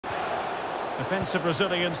Defensive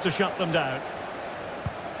Brazilians to shut them down.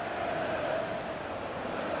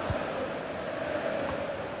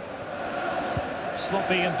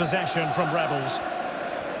 Sloppy in possession from Rebels.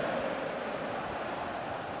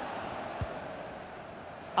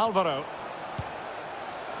 Alvaro.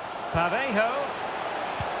 Parejo.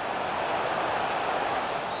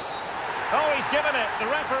 Oh, he's given it. The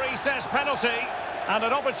referee says penalty. And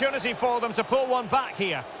an opportunity for them to pull one back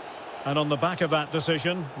here. And on the back of that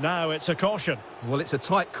decision, now it's a caution. Well, it's a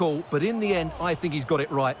tight call, but in the end, I think he's got it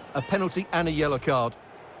right. A penalty and a yellow card.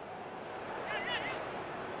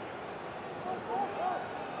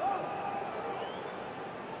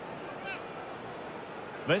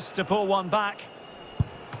 This to pull one back.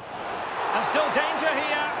 And still danger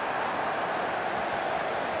here.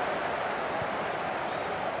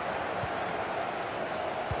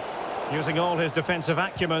 Using all his defensive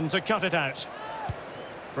acumen to cut it out.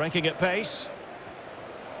 Breaking at pace.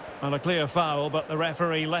 And a clear foul, but the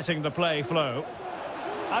referee letting the play flow.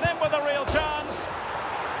 And in with a real chance.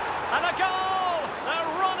 And a goal! They're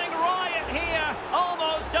running riot here,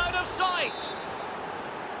 almost out of sight.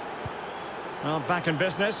 Well, back in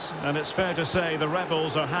business, and it's fair to say the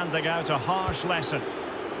Rebels are handing out a harsh lesson.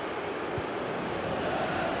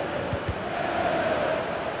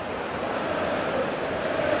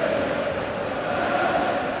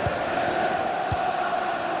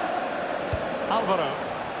 Alvaro.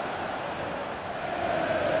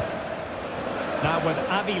 Now with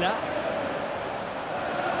Avila.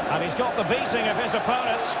 And he's got the beating of his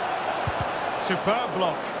opponent. Superb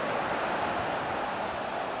block.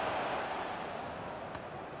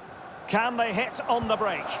 Can they hit on the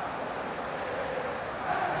break?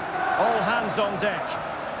 All hands on deck.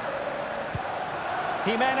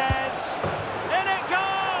 Jimenez. In it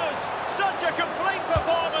goes! Such a complete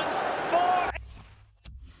performance for...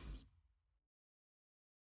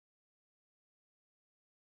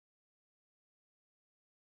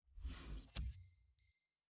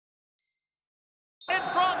 In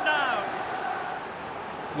front now.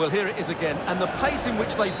 Well, here it is again, and the pace in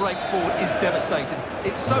which they break forward is devastating.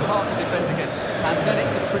 It's so hard to defend against, and then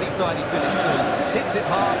it's a pretty tidy finish too. Hits it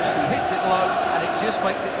hard, hits it low, and it just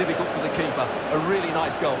makes it difficult for the keeper. A really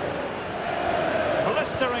nice goal.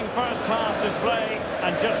 Blistering first-half display,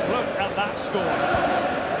 and just look at that score.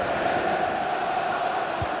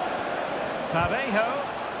 Parejo.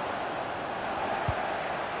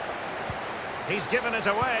 He's given it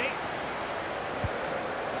away.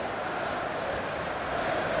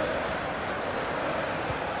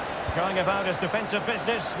 Going about his defensive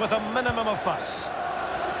business with a minimum of fuss.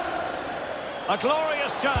 A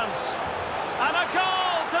glorious chance. And a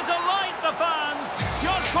goal to delight the fans.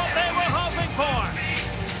 Just what they were hoping for.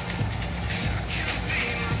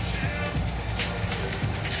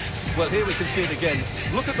 Well, here we can see it again.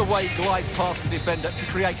 Look at the way he glides past the defender to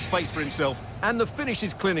create space for himself. And the finish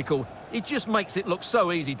is clinical. He just makes it look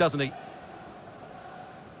so easy, doesn't he?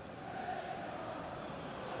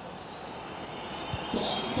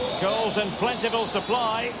 Goals in plentiful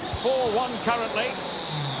supply. 4-1 currently.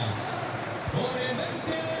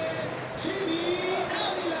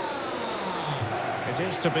 It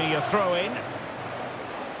is to be a throw-in.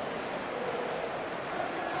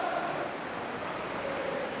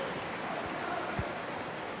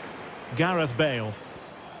 Gareth Bale.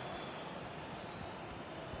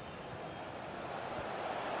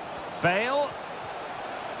 Bale.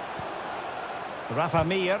 Rafa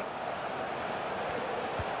Mir.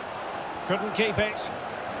 Couldn't keep it.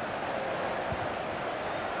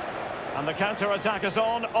 And the counter-attack is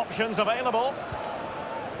on. Options available.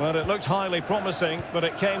 Well, it looked highly promising, but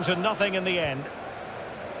it came to nothing in the end.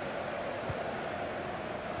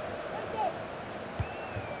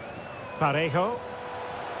 Parejo.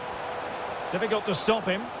 Difficult to stop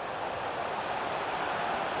him.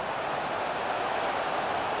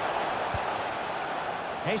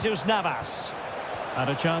 Jesus Navas. And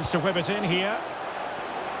a chance to whip it in here.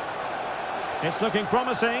 It's looking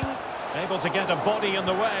promising. Able to get a body in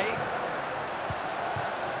the way.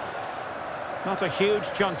 Not a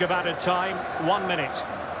huge chunk of added time. 1 minute.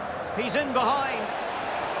 He's in behind.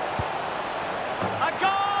 A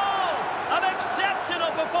goal! An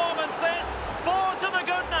exceptional performance this. 4 to the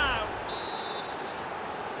good now.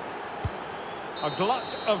 A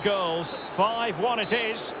glut of goals. 5-1 it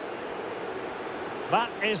is.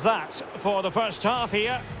 That is that for the first half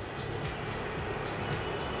here.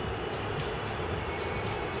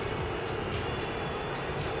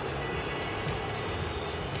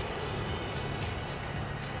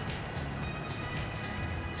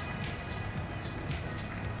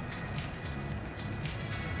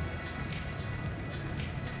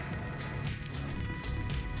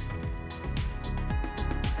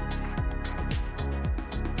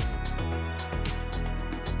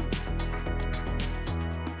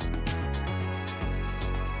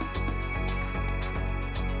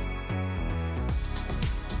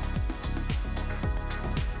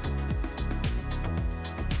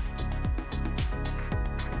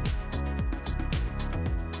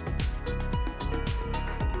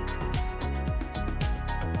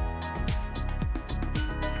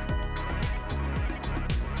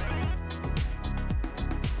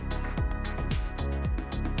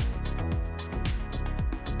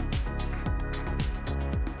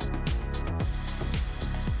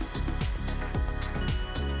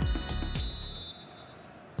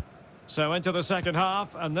 So into the second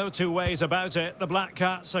half, and no two ways about it. The Black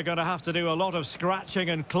Cats are going to have to do a lot of scratching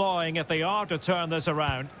and clawing if they are to turn this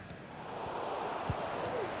around.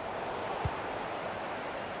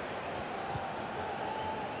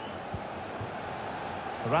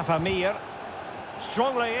 Rafa Mir.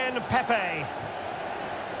 Strongly in, Pepe.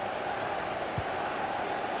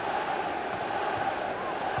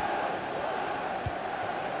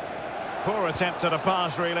 Poor attempt at a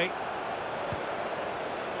pass, really.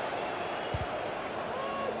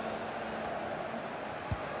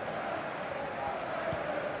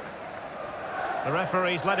 The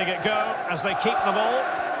referee's letting it go as they keep the ball.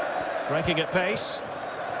 Breaking at pace.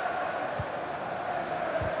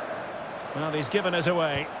 Well, he's given us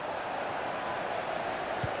away.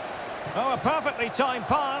 Oh, a perfectly timed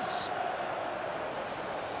pass.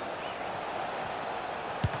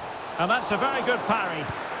 And that's a very good parry.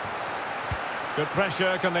 Good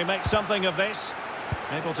pressure. Can they make something of this?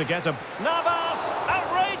 Able to get a... Navas!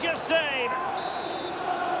 Outrageous save!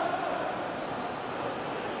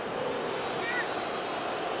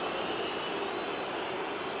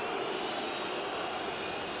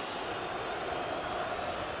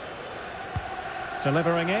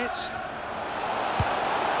 Delivering it.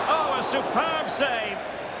 Oh, a superb save.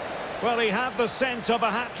 Well, he had the scent of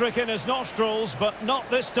a hat-trick in his nostrils, but not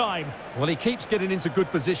this time. Well, he keeps getting into good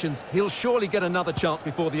positions. He'll surely get another chance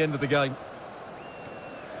before the end of the game.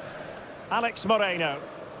 Alex Moreno.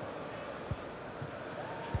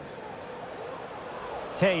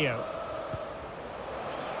 Teo.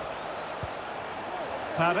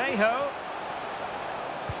 Parejo.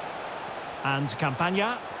 And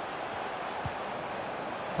Campagna.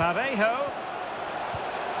 Parejo.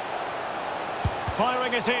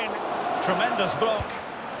 Firing it in. Tremendous block.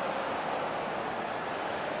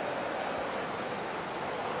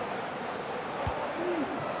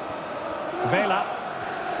 Vela.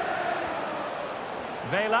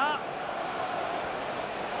 Vela.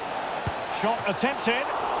 Shot attempted.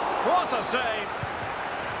 What a save.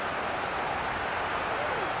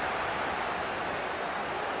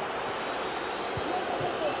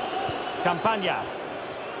 Campagna.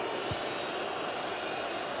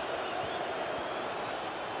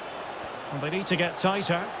 Well, they need to get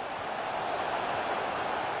tighter.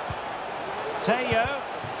 Teo.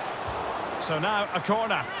 So now a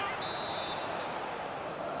corner.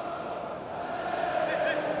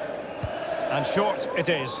 And short it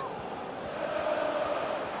is.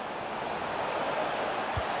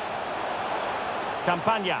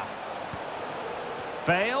 Campagna.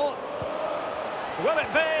 Bale. Will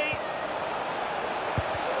it be?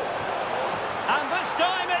 And this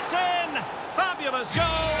time it's in! Fabulous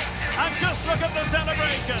goal! And just look at the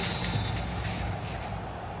celebrations.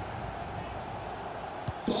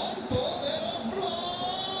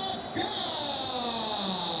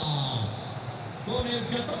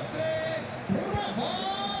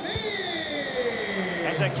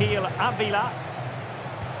 Ezequiel Avila.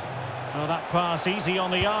 Oh, that pass easy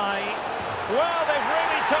on the eye. Well, they've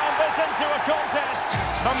really turned this into a contest.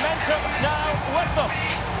 Momentum now with them.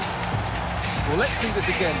 Well, let's see this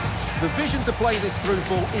again. The vision to play this through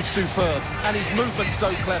ball is superb, and his movement's so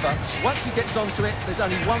clever. Once he gets onto it, there's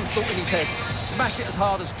only one thought in his head. Smash it as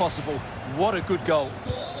hard as possible. What a good goal.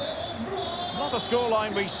 Not a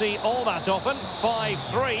scoreline we see all that often.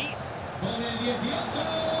 5-3.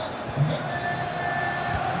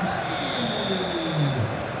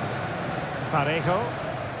 Parejo.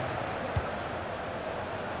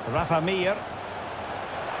 Rafa Mir.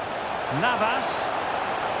 Navas.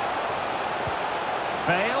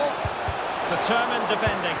 Bale. Determined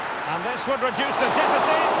defending. And this would reduce the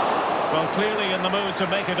deficit. Well, clearly in the mood to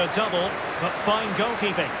make it a double, but fine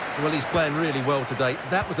goalkeeping. Well, he's playing really well today.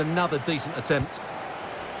 That was another decent attempt.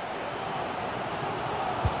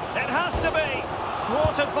 It has to be.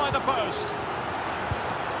 Thwarted by the post.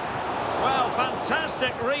 Well,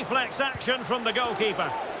 fantastic reflex action from the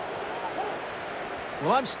goalkeeper.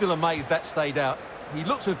 Well, I'm still amazed that stayed out. He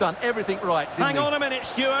looks to have done everything right, didn't he? Hang on a minute,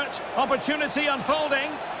 Stuart. Opportunity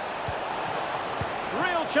unfolding.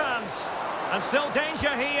 Real chance. And still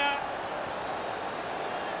danger here.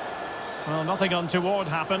 Well, nothing untoward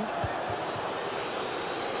happened.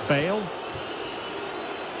 Bale.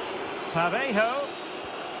 Parejo.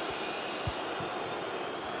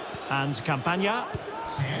 And Campagna.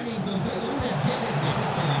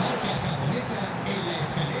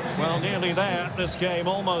 Well, nearly there. This game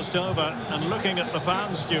almost over. And looking at the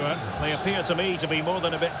fans, Stuart, they appear to me to be more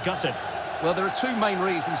than a bit gutted. Well, there are two main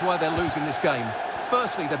reasons why they're losing this game.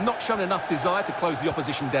 Firstly, they've not shown enough desire to close the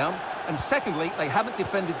opposition down. And secondly, they haven't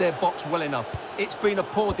defended their box well enough. It's been a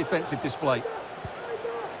poor defensive display.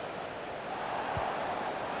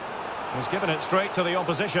 He's given it straight to the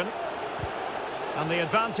opposition. And the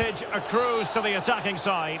advantage accrues to the attacking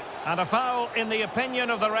side. And a foul in the opinion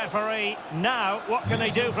of the referee. Now, what can they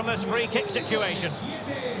do from this free kick situation?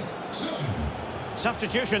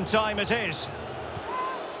 Substitution time it is.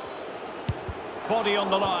 Body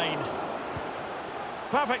on the line.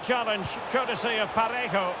 Perfect challenge, courtesy of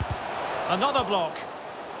Parejo. Another block.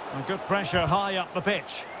 And good pressure high up the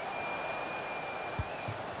pitch.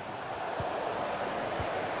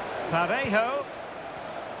 Parejo.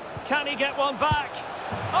 Can he get one back?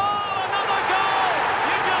 Oh, another goal!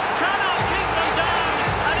 You just cannot keep them down,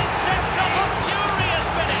 and it sets up a furious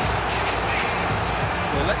finish.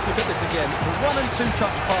 Well, let's look at this again. The 1- and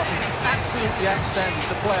 2-touch passing is absolutely outstanding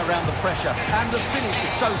to play around the pressure, and the finish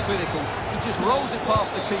is so clinical. He just rolls it past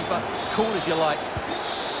the keeper, cool as you like.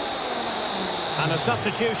 And a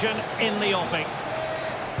substitution in the offing.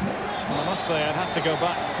 Well, I must say, I'd have to go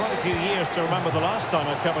back quite a few years to remember the last time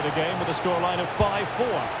I covered a game with a scoreline of 5-4.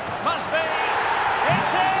 Must be!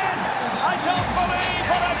 It's in! I don't believe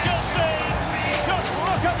what I've just seen! Just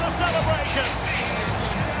look at the celebrations!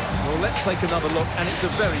 Well, let's take another look, and it's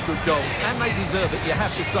a very good goal. And they deserve it, you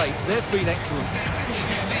have to say. They've been excellent.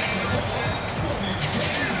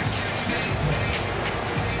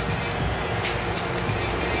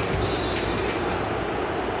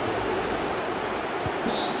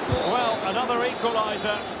 Well, another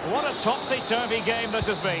equaliser. What a topsy-turvy game this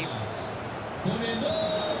has been.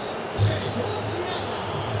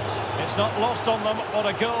 It's not lost on them what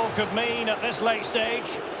a goal could mean at this late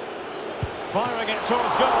stage. Firing it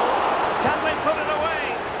towards goal. Can they put it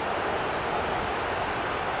away?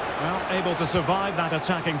 Well, able to survive that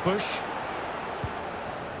attacking push.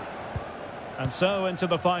 And so into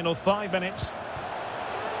the final 5 minutes.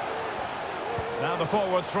 Now the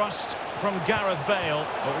forward thrust from Gareth Bale.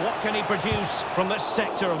 But what can he produce from this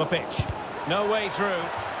sector of the pitch? No way through.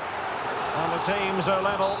 And the teams are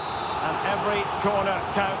level. And every corner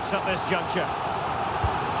counts at this juncture.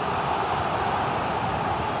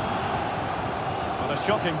 What a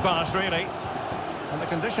shocking pass, really. And the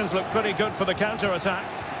conditions look pretty good for the counter-attack.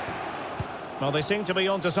 Well, they seem to be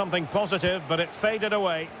onto something positive, but it faded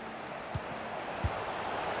away.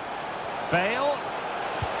 Bale.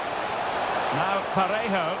 Now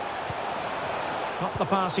Parejo. Not the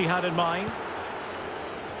pass he had in mind.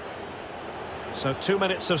 So 2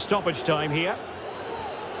 minutes of stoppage time here.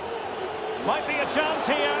 Might be a chance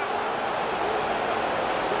here.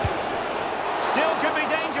 Still could be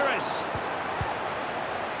dangerous.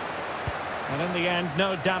 And in the end,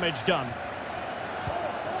 no damage done.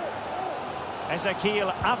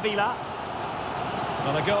 Ezequiel Avila.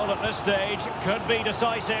 Well, a goal at this stage could be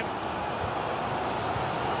decisive.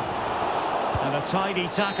 And a tidy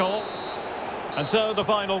tackle. And so the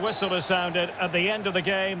final whistle is sounded. At the end of the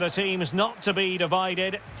game, the team's not to be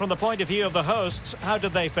divided. From the point of view of the hosts, how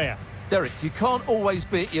did they fare? Derek, you can't always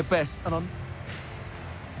be at your best, and I'm